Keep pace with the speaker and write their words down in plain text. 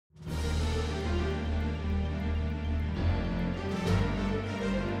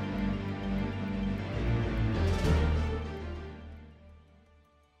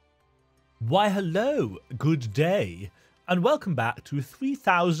Why hello, good day, and welcome back to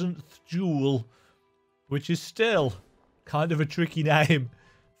 3000th Duel, which is still kind of a tricky name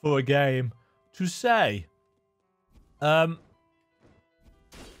for a game to say. I'm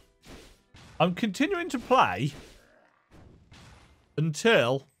continuing to play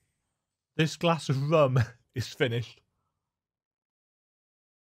until this glass of rum is finished.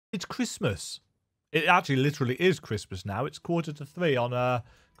 It's Christmas. It actually literally is Christmas now. It's 2:45 on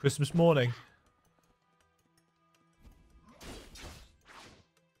Christmas morning.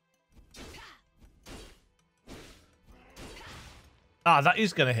 Ah, that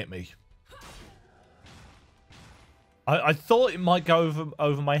is going to hit me. I thought it might go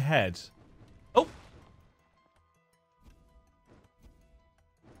over my head. Oh!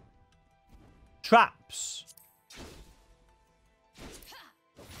 Traps.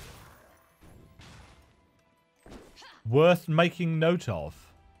 Worth making note of.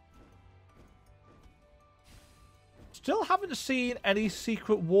 Still haven't seen any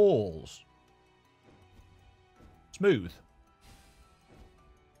secret walls. Smooth.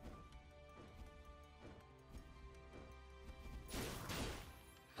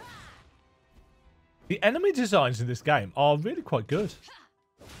 The enemy designs in this game are really quite good.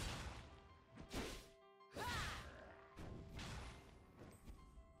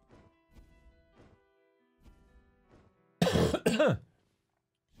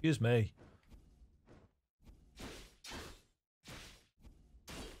 Excuse me.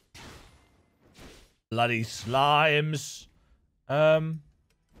 Bloody slimes. Like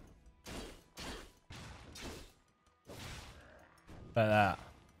that.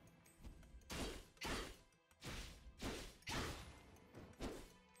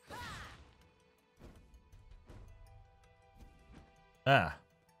 Ah.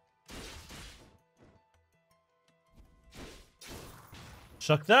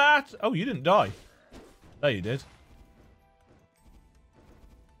 Suck that! Oh, you didn't die. There you did.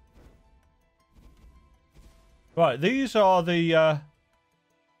 Right, these are the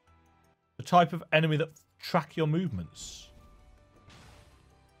type of enemy that track your movements.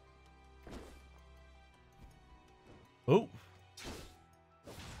 Oh.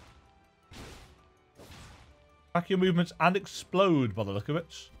 Track your movements and explode by the look of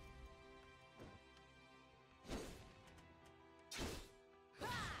it.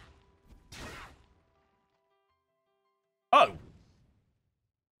 Oh.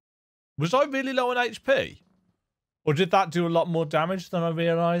 Was I really low on HP? Or did that do a lot more damage than I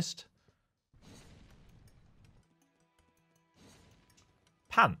realised?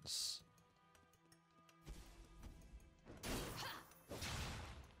 Pants.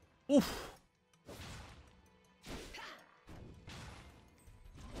 Oof.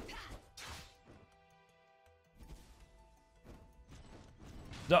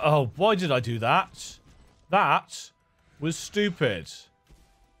 Oh, why did I do that? That was stupid.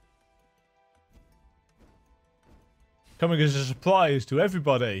 Coming as a surprise to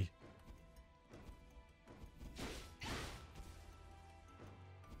everybody.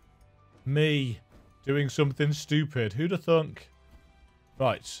 Me doing something stupid. Who'd have thunk?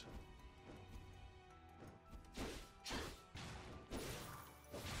 Right.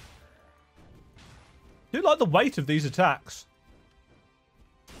 I do like the weight of these attacks.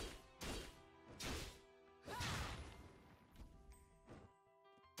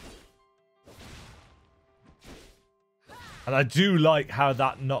 And I do like how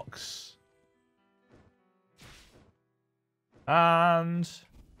that knocks. And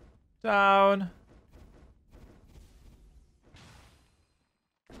down.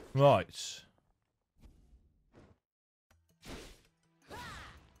 Right.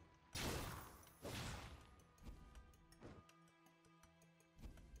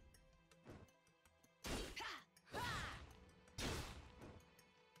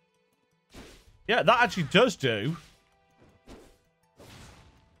 Yeah, that actually does do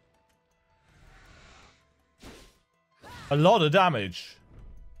a lot of damage.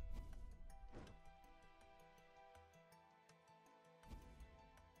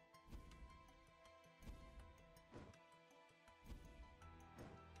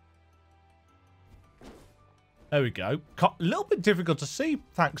 There we go. A little bit difficult to see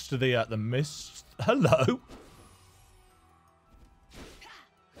thanks to the mist. Hello.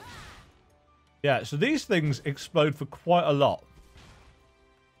 Yeah, so these things explode for quite a lot.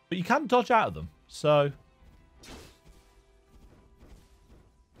 But you can dodge out of them, so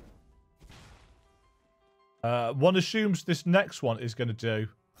one assumes this next one is going to do.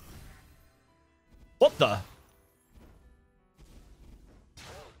 What the?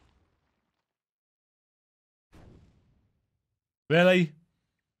 Really?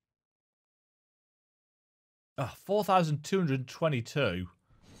 Oh, 4,222.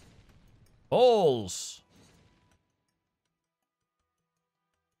 Balls.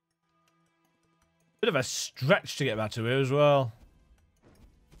 Bit of a stretch to get back to here as well.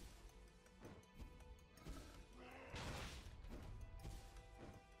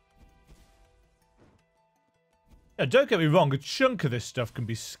 Yeah, don't get me wrong, a chunk of this stuff can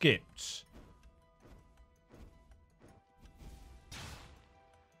be skipped.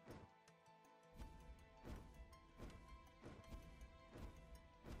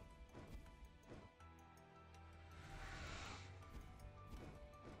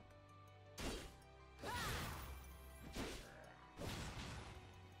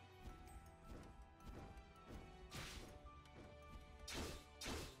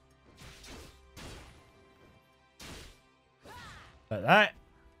 Like that.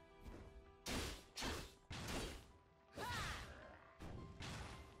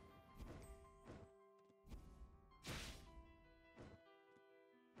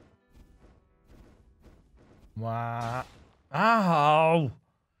 Wow. Ow.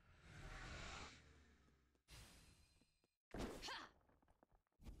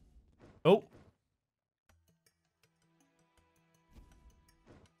 Oh.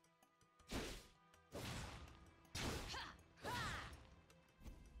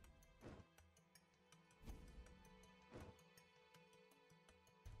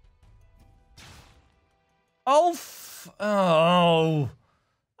 Oh, oh.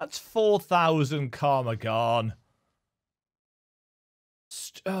 That's 4,000 karma gone.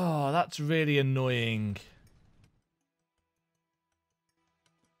 Oh, that's really annoying.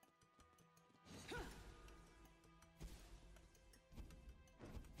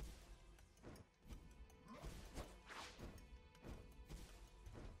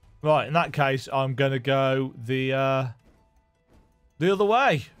 Right, in that case, I'm going to go the other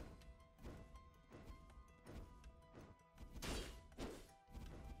way.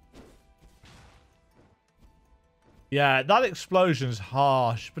 Yeah, that explosion's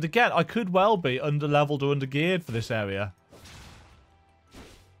harsh. But again, I could well be under-leveled or under-geared for this area.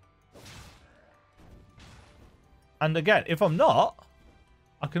 And again, if I'm not,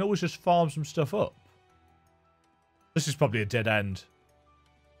 I can always just farm some stuff up. This is probably a dead end.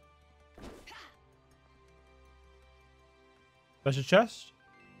 Treasure chest?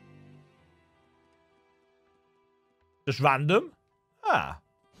 Just random? Ah.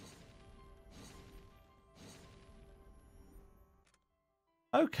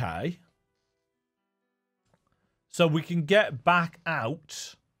 Okay. So we can get back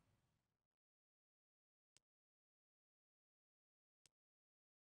out.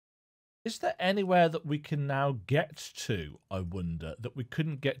 Is there anywhere that we can now get to, I wonder, that we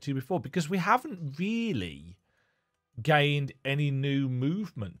couldn't get to before? Because we haven't really gained any new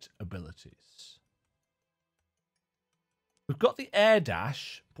movement abilities. We've got the air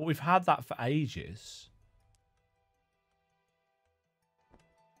dash, but we've had that for ages.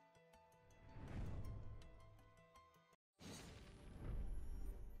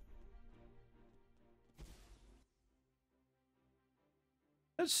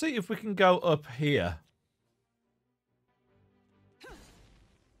 Let's see if we can go up here.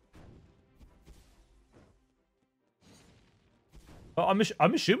 Well,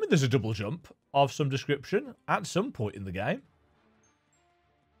 I'm assuming there's a double jump of some description at some point in the game.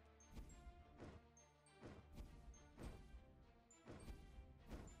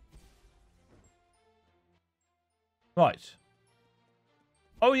 Right.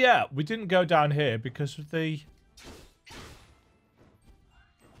 Oh yeah, we didn't go down here because of the...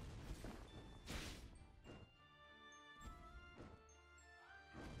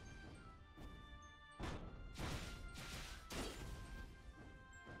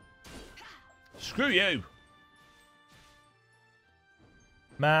 Screw you.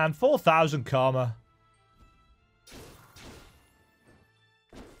 Man, 4,000 karma.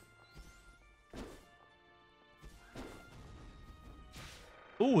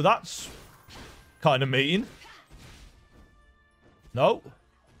 Ooh, that's kind of mean. No.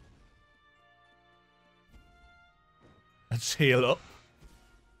 Let's heal up.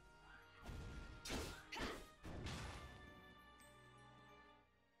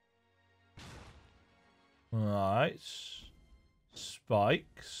 Right.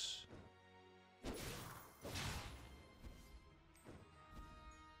 Spikes.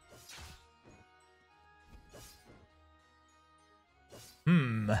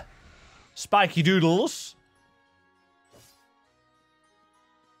 Spiky doodles.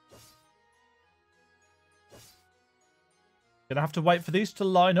 Gonna have to wait for these to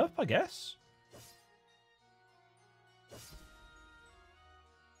line up, I guess.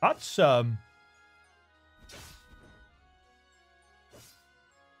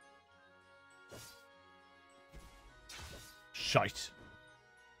 Shite.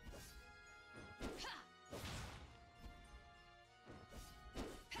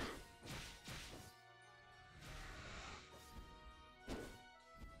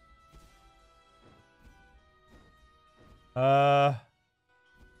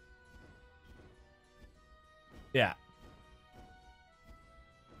 Yeah.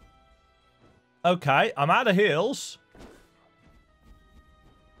 Okay, I'm out of heals.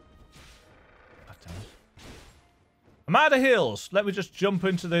 God damn it. I'm out of heals. Let me just jump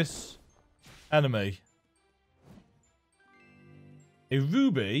into this enemy. A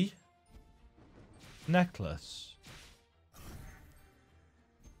ruby necklace.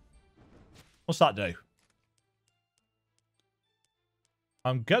 What's that do?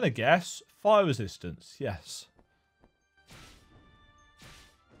 I'm gonna guess fire resistance. Yes.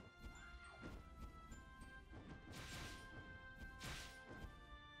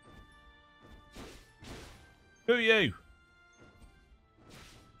 Who are you?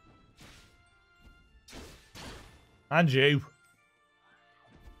 And you.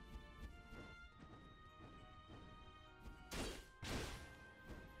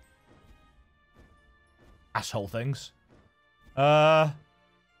 Asshole things.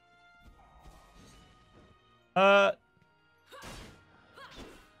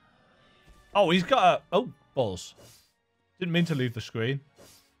 Oh, he's got a... Oh, balls. Didn't mean to leave the screen.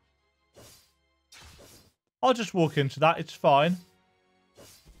 I'll just walk into that. It's fine.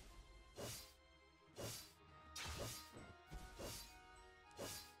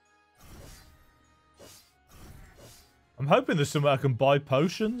 I'm hoping there's somewhere I can buy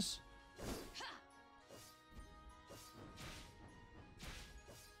potions.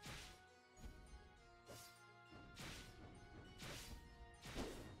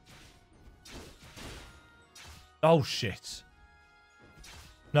 Oh, shit.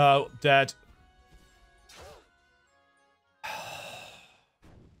 No, dead.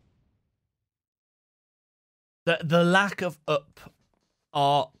 The lack of up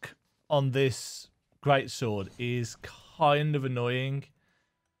arc on this greatsword is kind of annoying.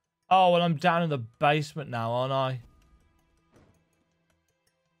 Oh, and I'm down in the basement now, aren't I?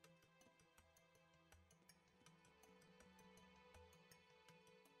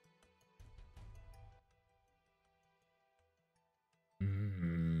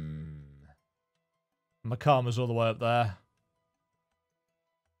 My karma's all the way up there.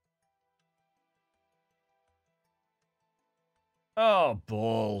 Oh,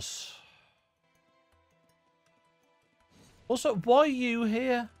 balls. Also, why are you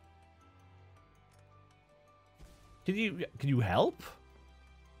here? Can you help?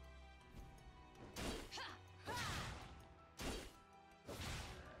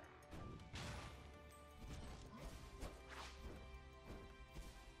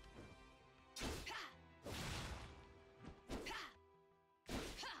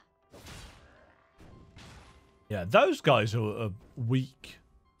 Yeah, those guys are weak.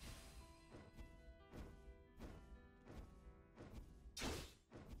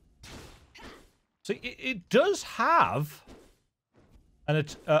 So it does have an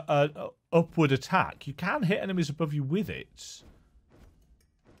upward attack. You can hit enemies above you with it.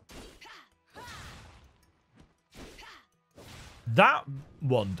 That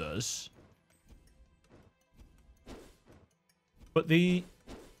one does. But the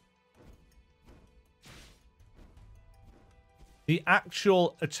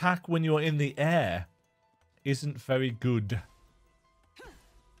actual attack when you're in the air isn't very good.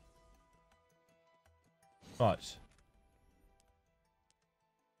 Right.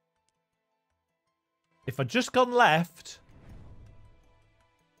 If I'd just gone left,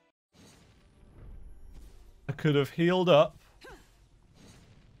 I could have healed up.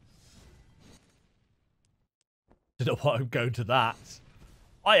 Don't know why I'm going to that.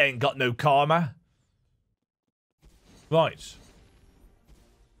 I ain't got no karma. Right.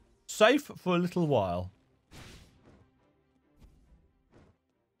 Safe for a little while.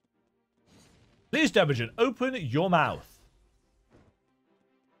 Please, Demajen, open your mouth.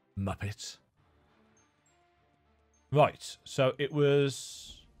 Muppet. Right, so it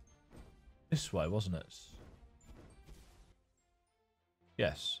was this way, wasn't it?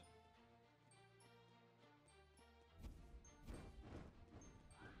 Yes.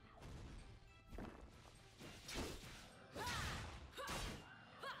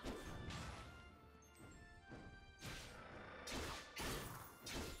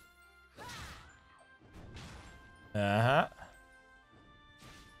 Uh-huh.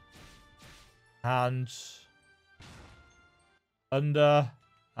 And under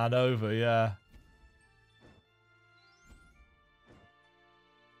and over, yeah.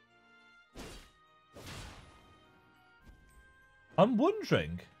 I'm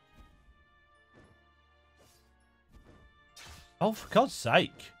wondering. Oh, for God's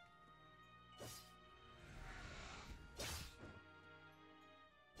sake.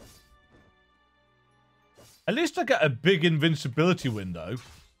 At least I get a big invincibility window.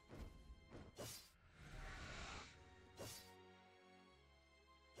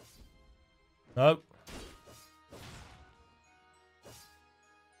 Nope.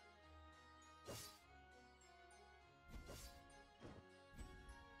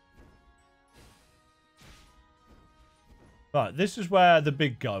 Right, this is where the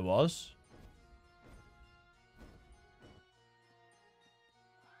big guy was.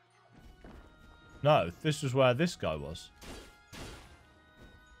 No, this is where this guy was.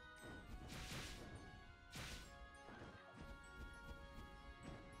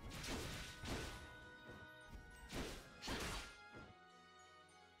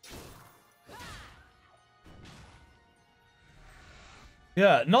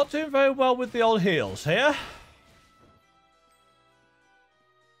 Yeah, not doing very well with the old heals here.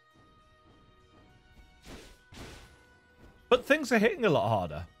 But things are hitting a lot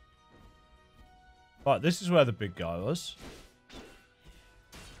harder. Right, this is where the big guy was.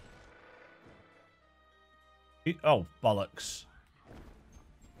 Oh, bollocks.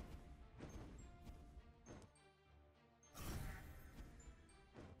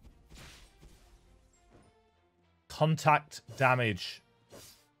 Contact damage.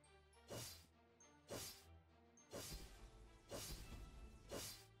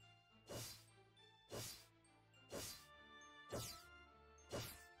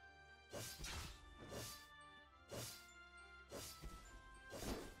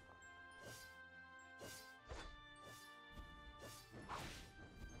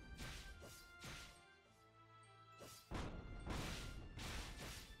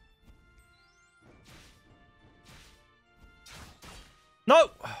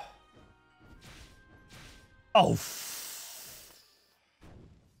 No! Oh,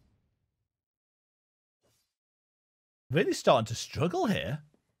 really starting to struggle here.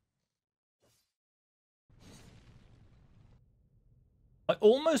 I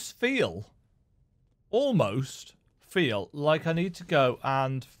almost feel like I need to go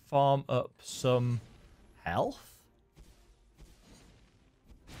and farm up some health.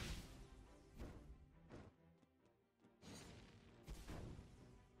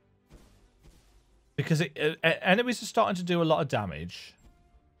 Because enemies are starting to do a lot of damage.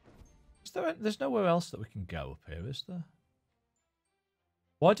 There's nowhere else that we can go up here, is there?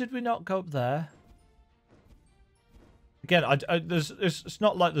 Why did we not go up there? Again, it's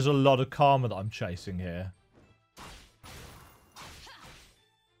not like there's a lot of karma that I'm chasing here.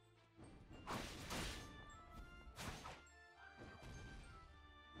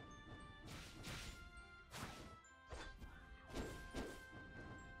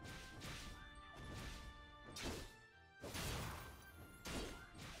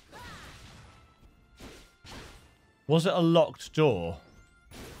 Was it a locked door?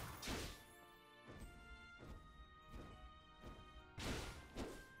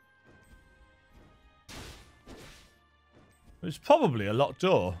 It was probably a locked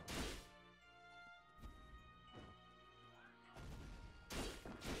door.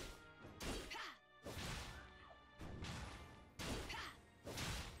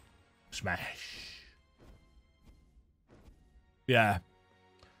 Smash. Yeah.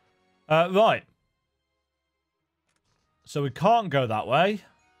 Right. So we can't go that way.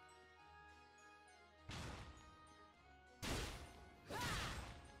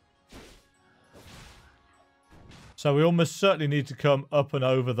 So we almost certainly need to come up and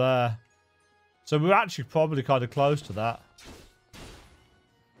over there. So we're actually probably kind of close to that.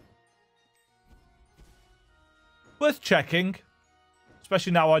 Worth checking.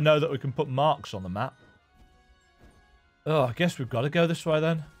 Especially now I know that we can put marks on the map. Oh, I guess we've got to go this way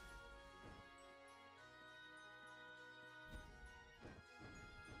then.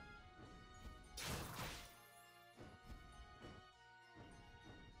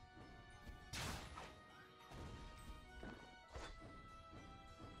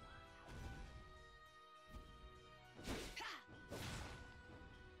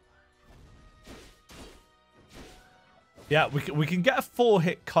 Yeah, we can get a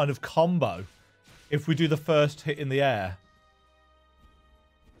 4-hit kind of combo if we do the first hit in the air.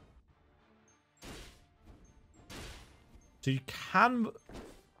 So you can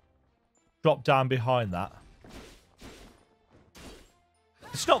drop down behind that.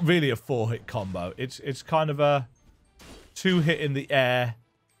 It's not really a 4-hit combo. It's kind of a 2-hit in the air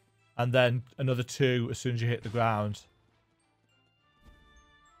and then another 2 as soon as you hit the ground.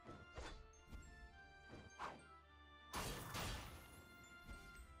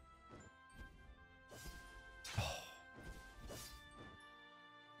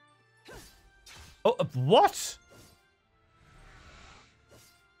 Oh, what?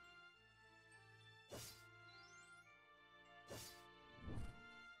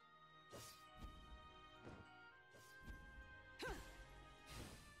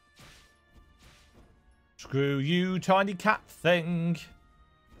 Screw you, tiny cat thing.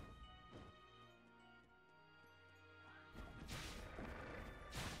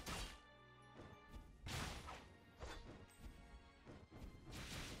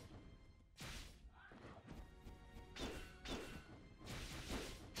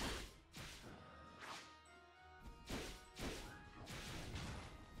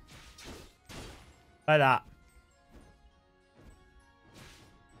 Like that.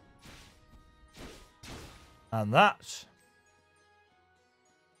 And that.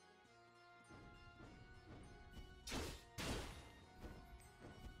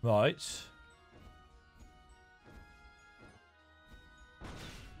 Right.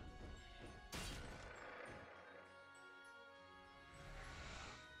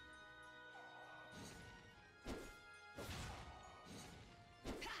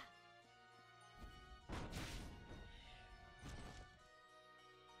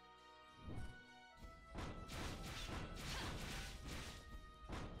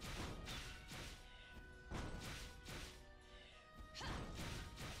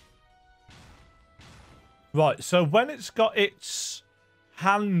 Right, so when it's got its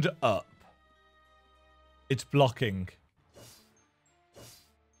hand up, it's blocking.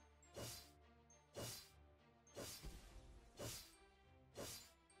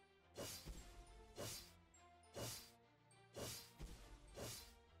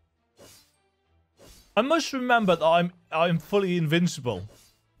 I must remember that I'm fully invincible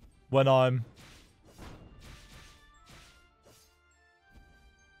when I'm...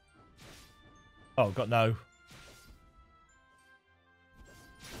 Oh, got no.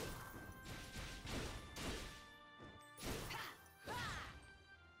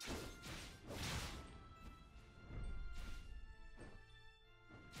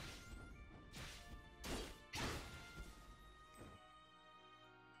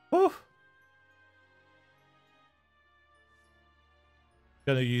 Whew.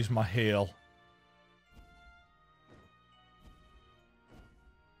 Gonna use my heal.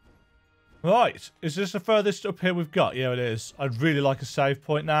 Right, is this the furthest up here we've got? Yeah, it is. I'd really like a save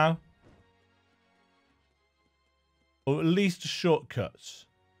point now. Or at least a shortcut.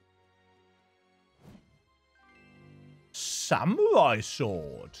 Samurai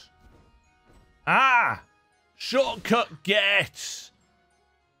sword. Ah! Shortcut get!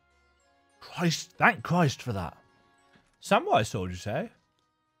 Christ, thank Christ for that. Samurai sword, you say?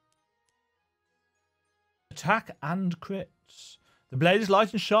 Attack and crits. The blade is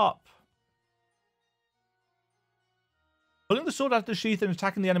light and sharp. Pulling the sword out of the sheath and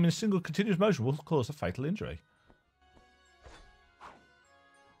attacking the enemy in a single continuous motion will cause a fatal injury.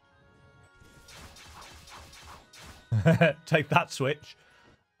 Take that, Switch.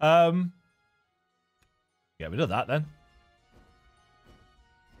 Get rid of that then.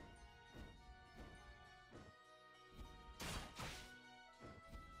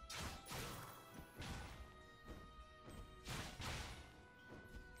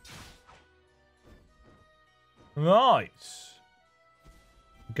 Right.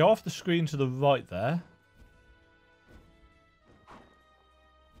 Go off the screen to the right there.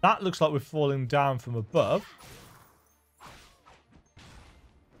 That looks like we're falling down from above.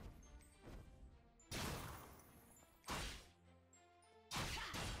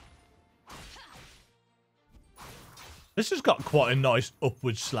 This has got quite a nice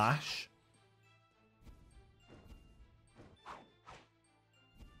upward slash.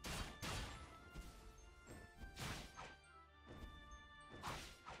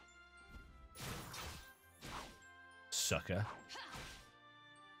 Sucker.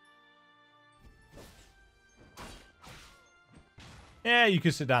 Yeah, you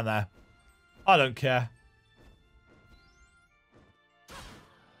can sit down there. I don't care.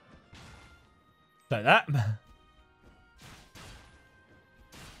 Like that.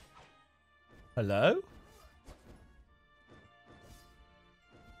 Hello?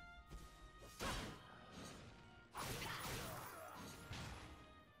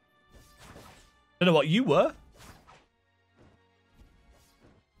 Don't know what you were.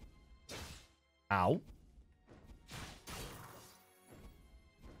 Ow.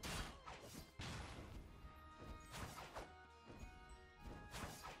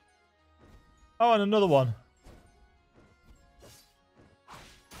 Oh, and another one.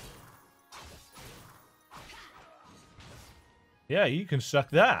 Yeah, you can suck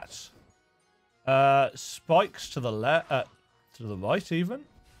that. Spikes to the left, to the right even.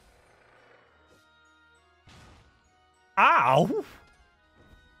 Ow!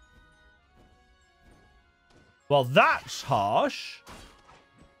 Well, that's harsh.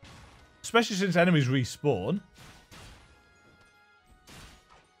 Especially since enemies respawn.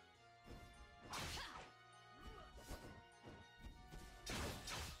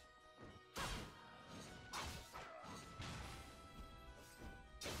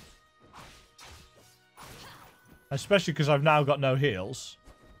 Especially because I've now got no heals.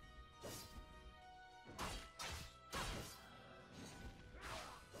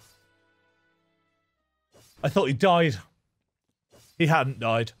 I thought he died. He hadn't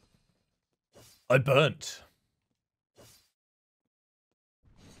died. I burnt.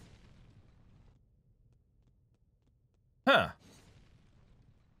 Huh.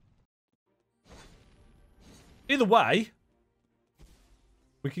 Either way,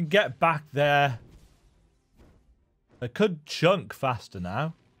 we can get back there. I could chunk faster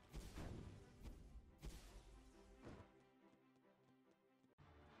now.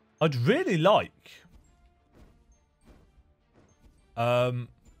 I'd really like... I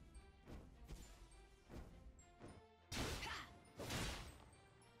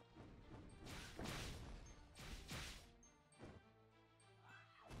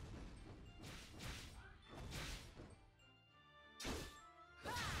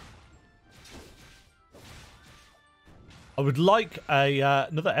would like a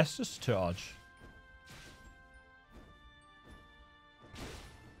another Estus charge.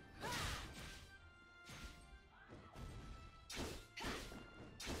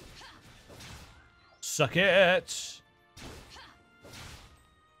 Suck it.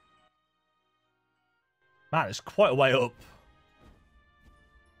 Man, it's quite a way up.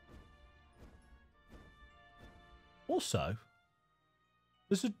 Also,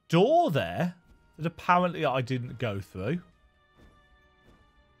 there's a door there that apparently I didn't go through.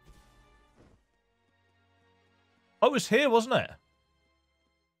 Oh, it was here, wasn't it?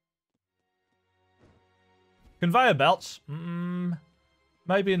 Conveyor belts?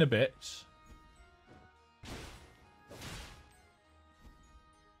 Maybe in a bit.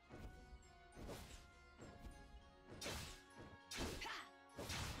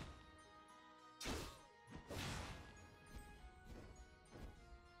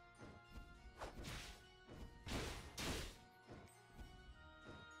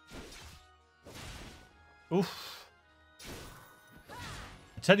 Oof.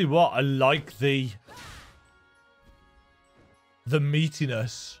 I tell you what, I like the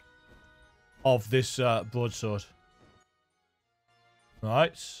meatiness of this broadsword.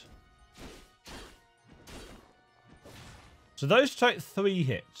 Right. So those take 3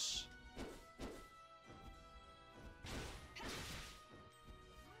 hits.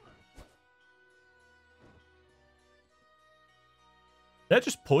 They're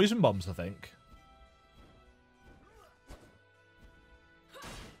just poison bombs, I think.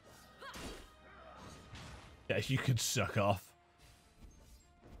 Yeah, you can suck off.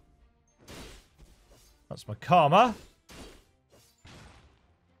 That's my karma.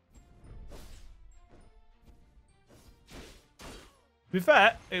 To be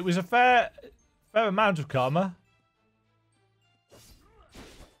fair, it was a fair amount of karma.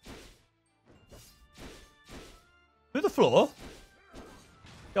 Through the floor?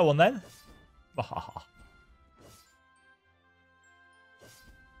 Go on then.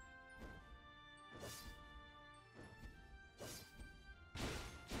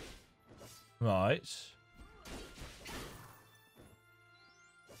 Right.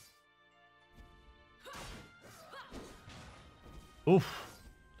 Oof.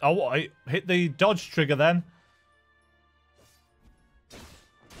 Oh, I hit the dodge trigger then.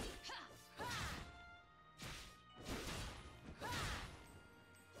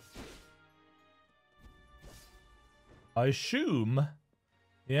 I assume.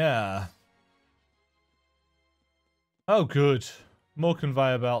 Yeah. Oh, good. More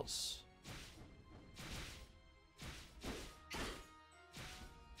conveyor belts.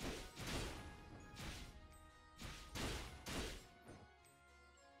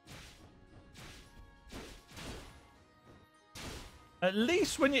 At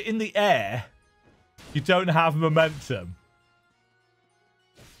least when you're in the air, you don't have momentum.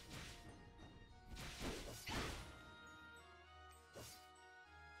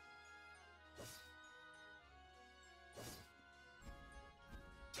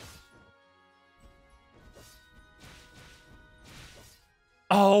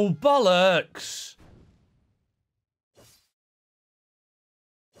 Oh, bollocks!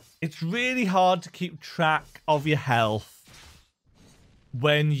 It's really hard to keep track of your health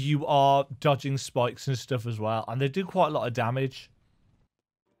when you are dodging spikes and stuff as well. And they do quite a lot of damage.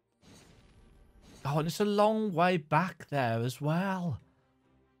 Oh, and it's a long way back there as well.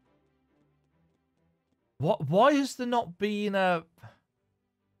 What? Why has there not been a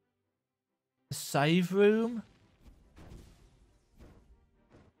save room?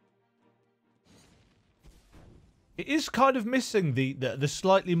 It is kind of missing the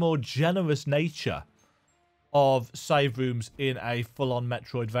slightly more generous nature of save rooms in a full-on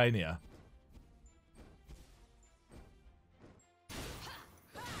Metroidvania.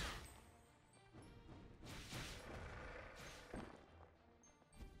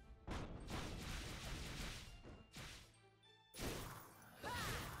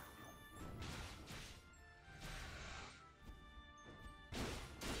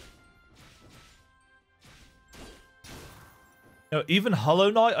 No, even Hollow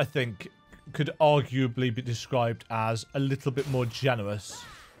Knight, I think, could arguably be described as a little bit more generous.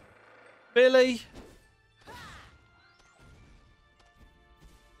 Really?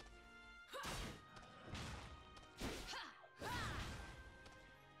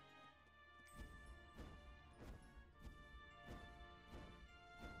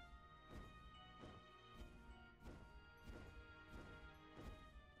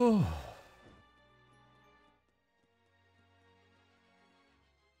 Oh.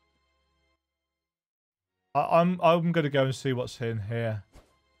 I'm gonna go and see what's in here.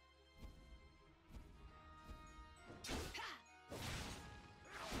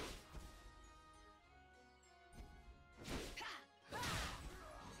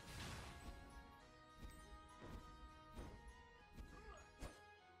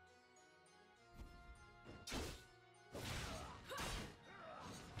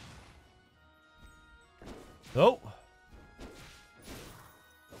 Oh.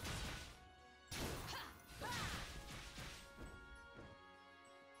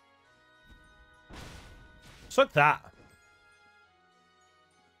 Suck that.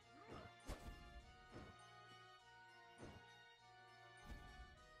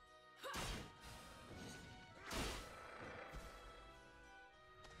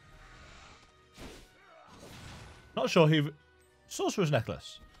 Not sure he... Sorcerer's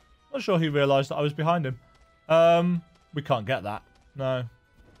Necklace. Not sure he realised that I was behind him. We can't get that. No.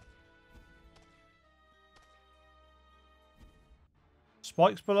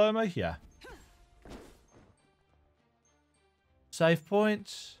 Spikes below me? Yeah. Save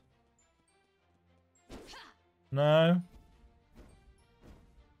points? No.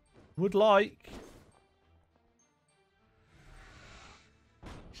 Would like.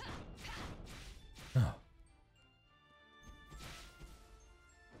 Oh.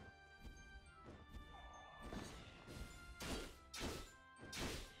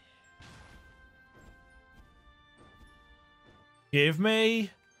 Give me.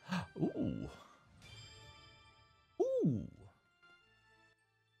 Ooh. Ooh.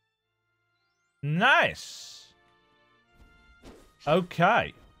 Nice.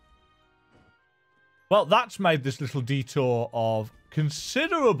 Okay. Well, that's made this little detour of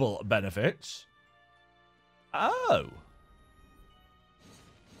considerable benefits. Oh.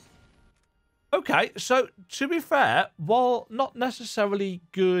 Okay, so to be fair, while not necessarily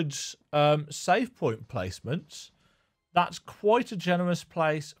good save point placements, that's quite a generous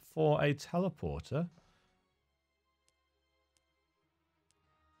place for a teleporter.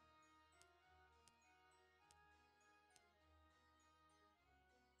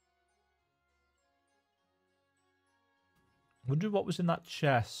 Wonder what was in that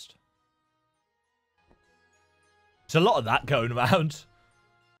chest. There's a lot of that going around.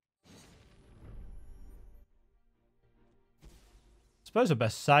 Suppose I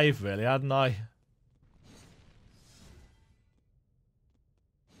best save, really, hadn't I?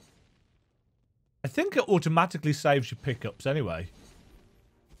 I think it automatically saves your pickups anyway.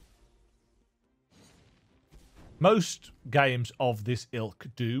 Most games of this ilk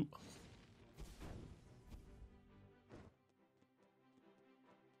do.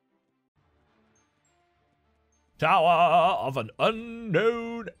 Tower of an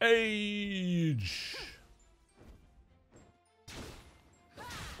Unknown Age.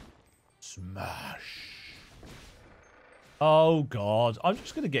 Smash. Oh, God. I'm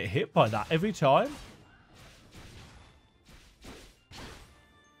just going to get hit by that every time.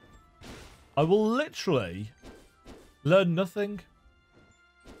 I will literally learn nothing.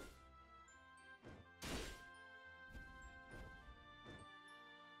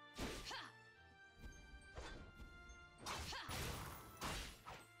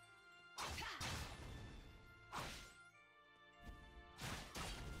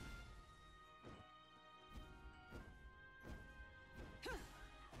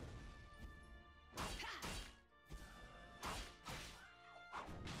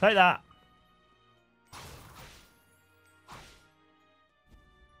 Take that.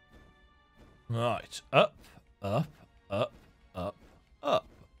 Right. Up, up, up, up, up,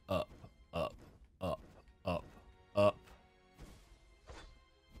 up, up, up, up, up.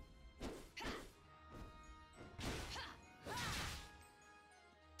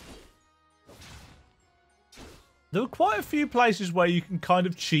 There are quite a few places where you can kind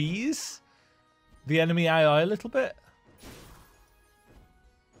of cheese the enemy AI a little bit.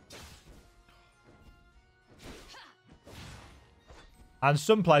 And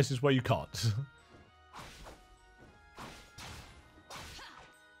some places where you can't.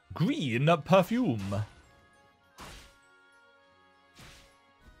 Green perfume.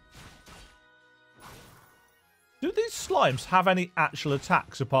 Do these slimes have any actual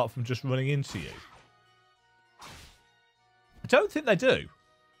attacks apart from just running into you? I don't think they do.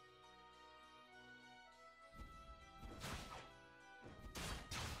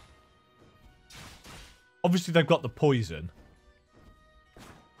 Obviously, they've got the poison.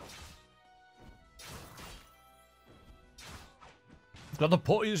 They've got the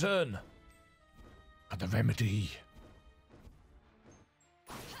poison. And the remedy.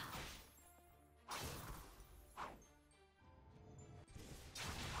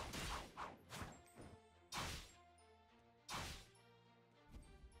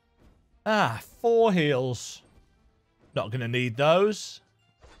 Ah, 4 heals. Not going to need those.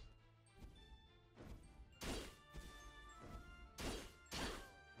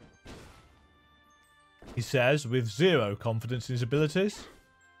 He says, with 0 confidence in his abilities.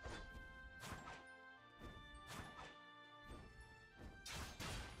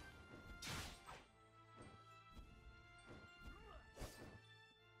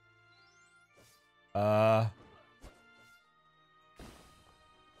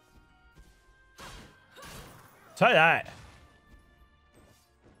 Say that.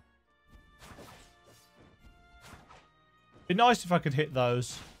 Be nice if I could hit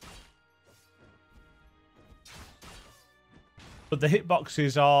those. But the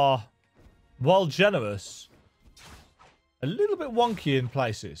hitboxes are, while generous, a little bit wonky in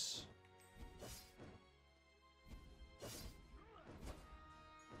places.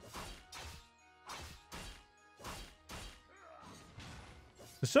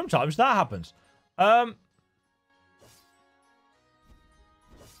 Sometimes that happens.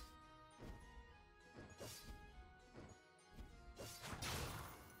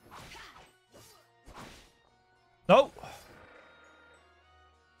 No.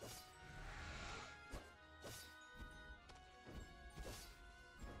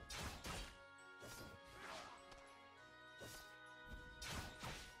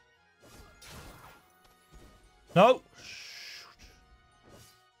 No.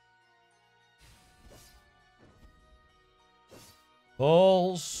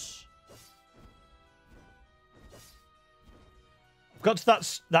 Balls. I've got to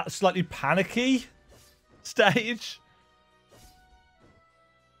that slightly panicky stage.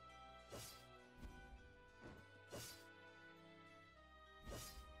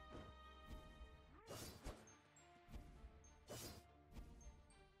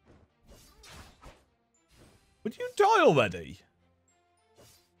 Would you die already?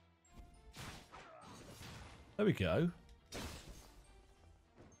 There we go.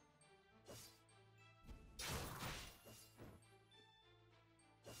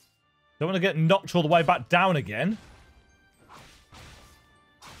 Don't want to get knocked all the way back down again.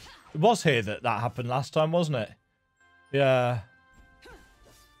 It was here that happened last time, wasn't it? Yeah.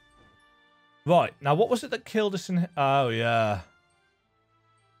 Right. Now, what was it that killed us in... Oh, yeah.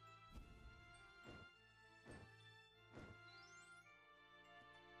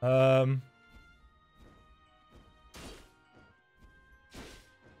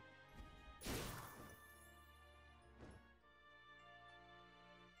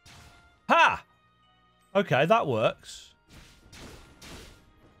 Ha! Okay, that works.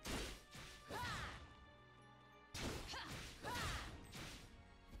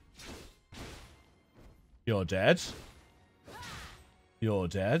 You're dead. You're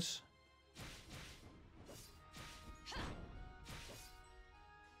dead.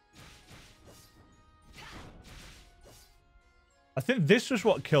 I think this was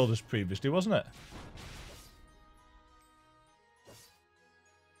what killed us previously, wasn't it?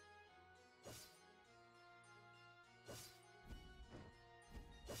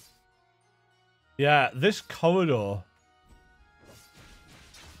 Yeah, this corridor.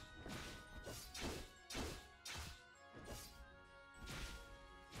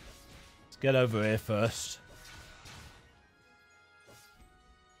 Let's get over here first.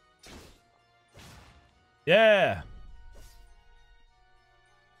 Yeah.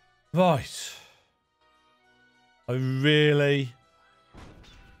 Right. I really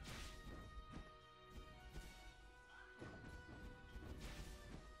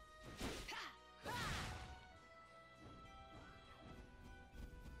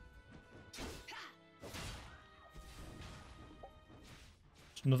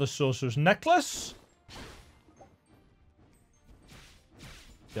Another sorcerer's necklace.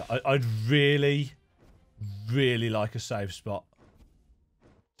 Yeah, I'd really, really like a save spot.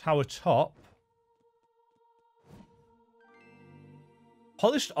 Tower top.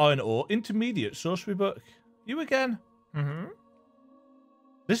 Polished iron ore. Intermediate sorcery book. You again? Mm-hmm.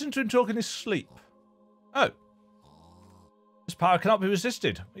 Listen to him talk in his sleep. Oh. This power cannot be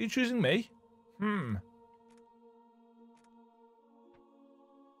resisted. Are you choosing me?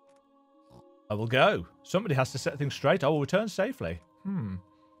 I will go. Somebody has to set things straight. I will return safely.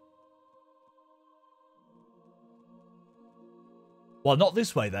 Well, not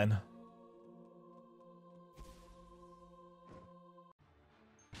this way then.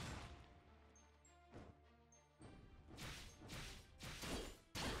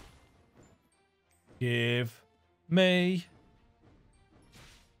 Give me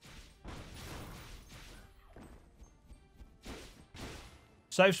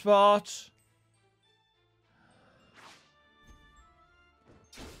safe spot.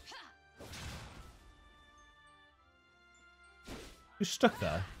 You stuck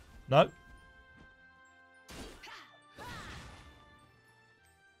there? No.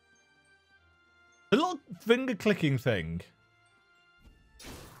 The little finger clicking thing.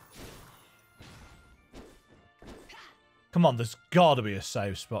 Come on, there's got to be a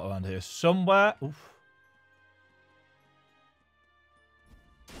safe spot around here somewhere. Oof.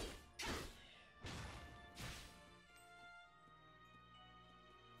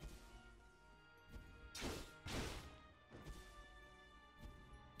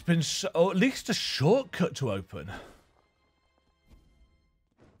 It's been so, or at least a shortcut to open.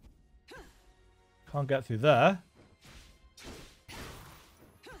 Can't get through there.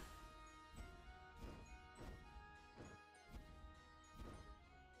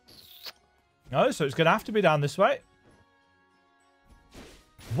 No, so it's going to have to be down this way.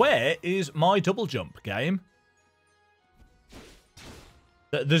 Where is my double jump game?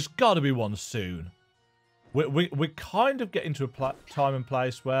 There's got to be one soon. We're kind of getting to a time and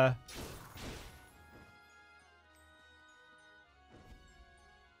place where...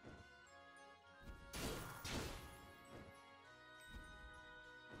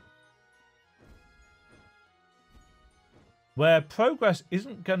 where progress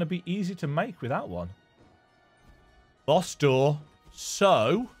isn't going to be easy to make without one. Boss door.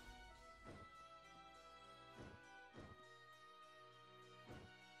 So...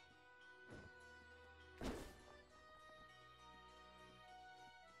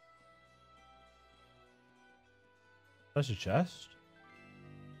 there's a chest.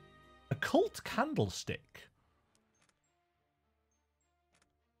 Occult candlestick.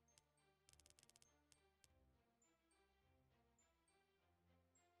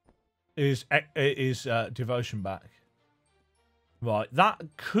 Is devotion back. Right, that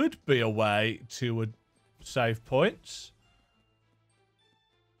could be a way to save points.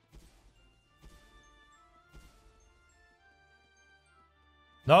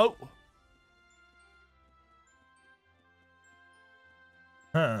 No.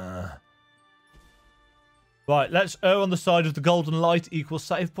 Huh. Right, let's err on the side of the golden light equals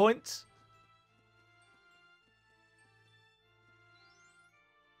save points.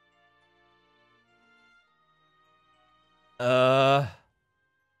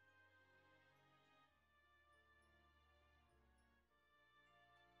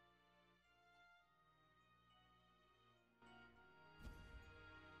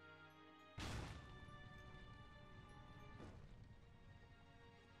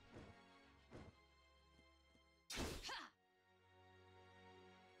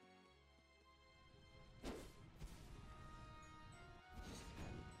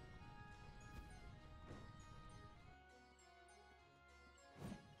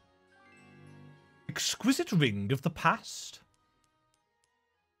 Exquisite ring of the past.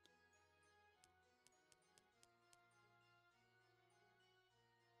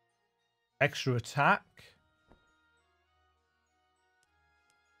 Extra attack.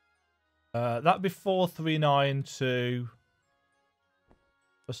 That'd be 4,392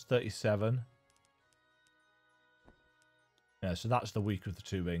 plus 37. Yeah, so that's the weaker of the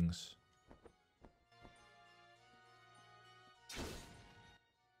two rings.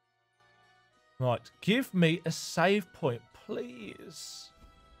 Right, give me a save point, please.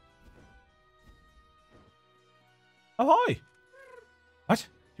 Oh, hi. What?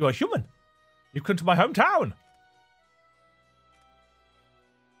 You are human. You've come to my hometown.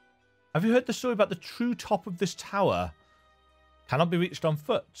 Have you heard the story about the true top of this tower? Cannot be reached on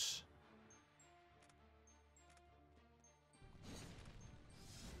foot.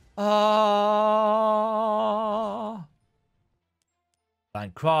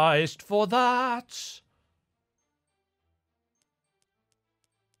 Thank Christ for that.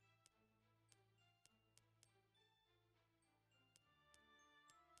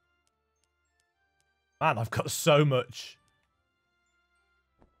 Man, I've got so much.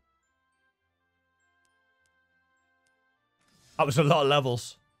 That was a lot of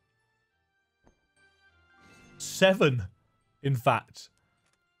levels. 7, in fact.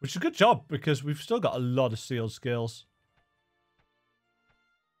 Which is a good job, because we've still got a lot of sealed skills.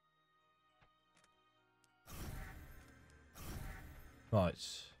 Right.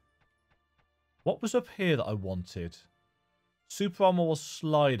 What was up here that I wanted? Super armor was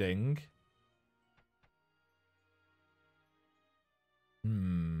sliding.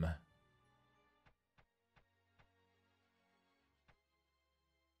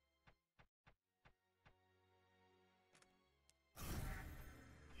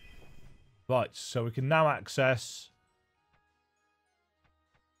 Right, so we can now access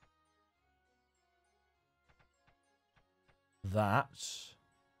that.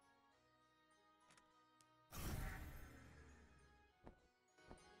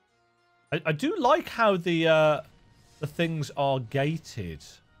 I do like how the things are gated.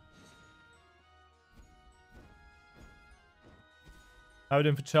 How are we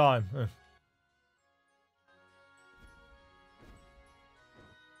doing for time?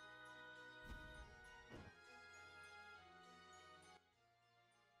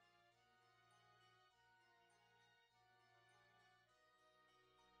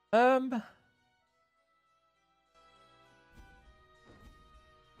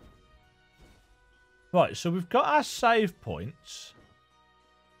 Right, so we've got our save points.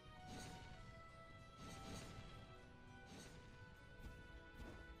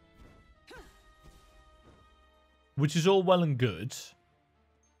 Which is all well and good.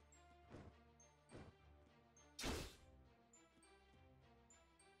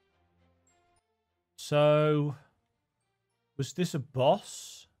 So, was this a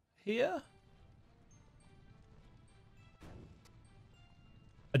boss here?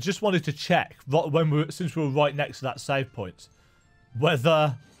 I just wanted to check when since we were right next to that save point,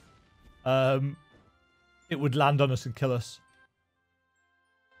 whether it would land on us and kill us.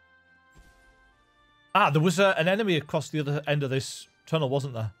 Ah, there was an enemy across the other end of this tunnel,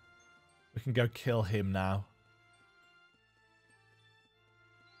 wasn't there? We can go kill him now.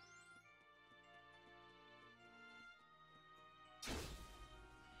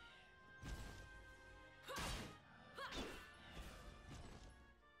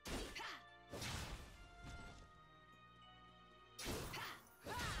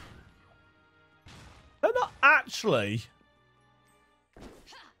 They're not actually.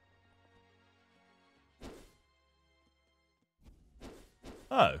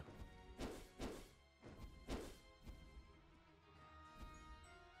 Oh.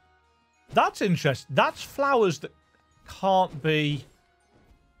 That's interesting. That's flowers that can't be...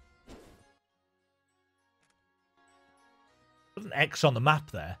 There's an X on the map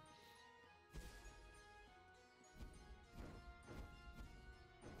there.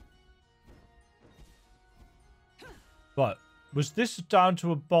 Right. Was this down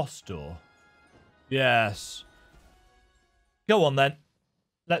to a boss door? Yes. Go on then.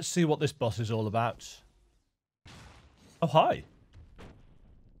 Let's see what this boss is all about. Oh, hi.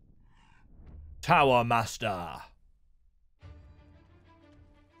 Tower Master.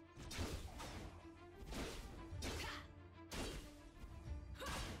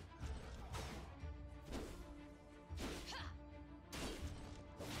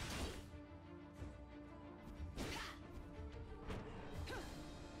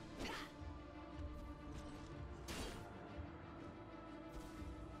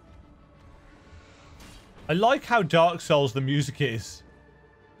 I like how Dark Souls the music is.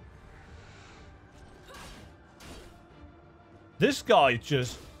 This guy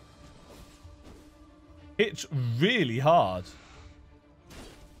just hits really hard.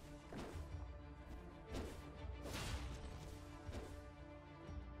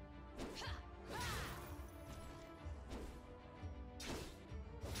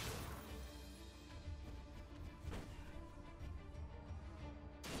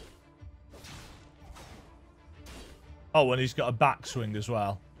 Oh, and he's got a backswing as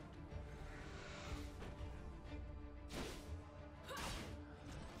well.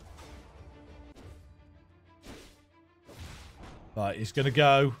 Right, he's going to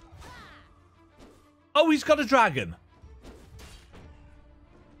go. Oh, he's got a dragon.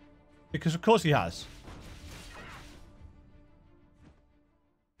 Because of course he has.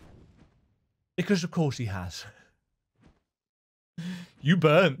 Because of course he has. You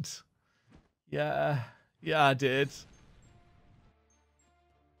burnt. Yeah. Yeah, I did.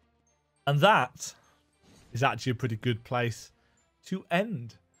 And that is actually a pretty good place to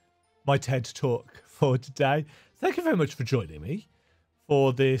end my TED Talk for today. Thank you very much for joining me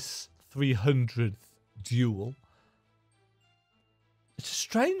for this 300th Duel. It's a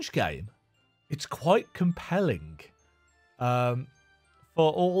strange game. It's quite compelling. For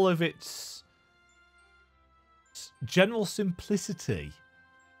all of its general simplicity,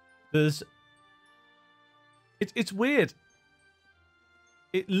 it's weird.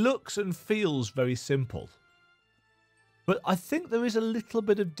 It looks and feels very simple, but I think there is a little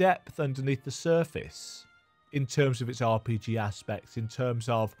bit of depth underneath the surface in terms of its RPG aspects, in terms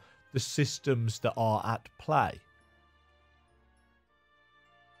of the systems that are at play.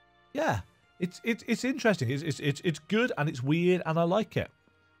 Yeah, it's interesting. It's good and it's weird and I like it.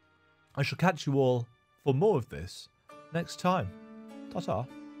 I shall catch you all for more of this next time. Ta-ta.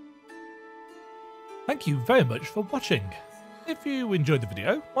 Thank you very much for watching. If you enjoyed the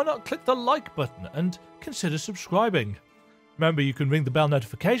video, why not click the like button and consider subscribing. Remember, you can ring the bell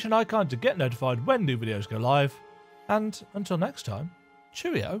notification icon to get notified when new videos go live. And until next time,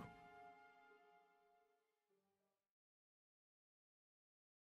 cheerio.